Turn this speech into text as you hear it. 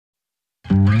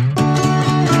Hello,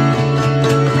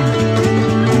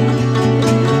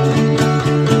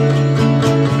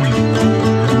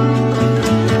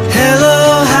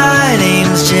 hi,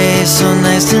 name's Jay, so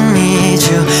nice to meet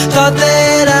you. Thought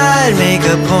that I'd make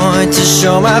a point to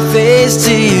show my face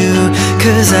to you,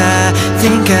 'cause I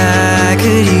think I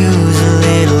could use a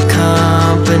little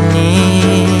company.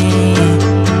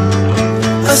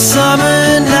 A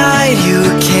summer night, you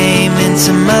came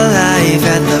into my life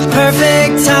at the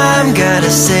perfect time.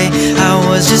 Gotta say, I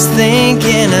was just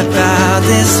thinking about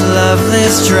this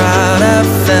loveless drought I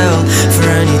felt for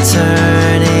an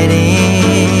eternity.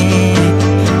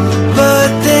 But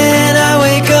then I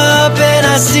wake up and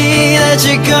I see that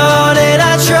you're gone, and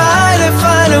I try